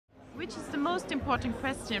Which is the most important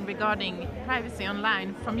question regarding privacy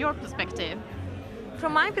online from your perspective?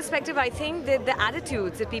 From my perspective, I think that the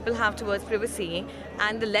attitudes that people have towards privacy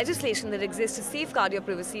and the legislation that exists to safeguard your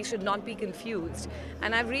privacy should not be confused.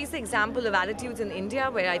 And I've raised the example of attitudes in India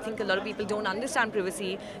where I think a lot of people don't understand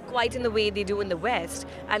privacy quite in the way they do in the West.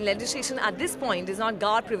 And legislation at this point does not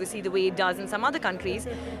guard privacy the way it does in some other countries.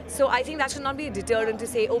 So I think that should not be a deterrent to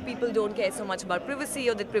say, oh, people don't care so much about privacy,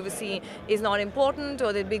 or that privacy is not important,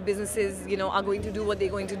 or that big businesses, are going to do what they're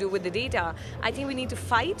going to do with the data. I think we need to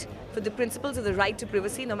fight for the principles of the right to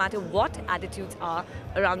privacy, no matter what attitudes are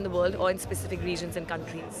around the world or in specific regions and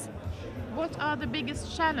countries. What are the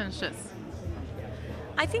biggest challenges?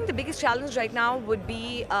 I think the biggest challenge right now would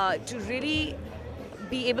be to really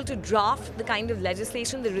be able to draft the kind of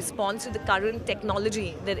legislation that responds to the current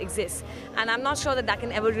technology that exists. And I'm not sure that that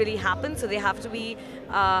can ever really happen, so there have to be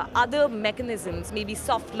other mechanisms, maybe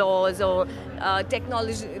soft laws or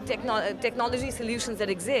technology solutions that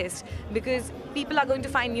exist, because people are going to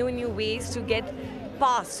find new and new ways to get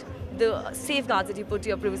past the safeguards that you put to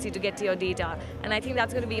your privacy to get to your data. And I think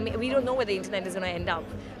that's going to be, we don't know where the internet is going to end up.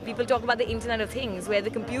 People talk about the Internet of Things, where the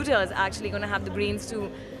computers are actually going to have the brains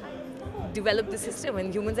to develop the system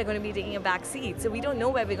and humans are going to be taking a back seat. So we don't know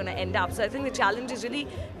where we're going to end up. So I think the challenge is really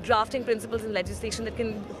drafting principles and legislation that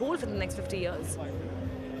can hold for the next 50 years.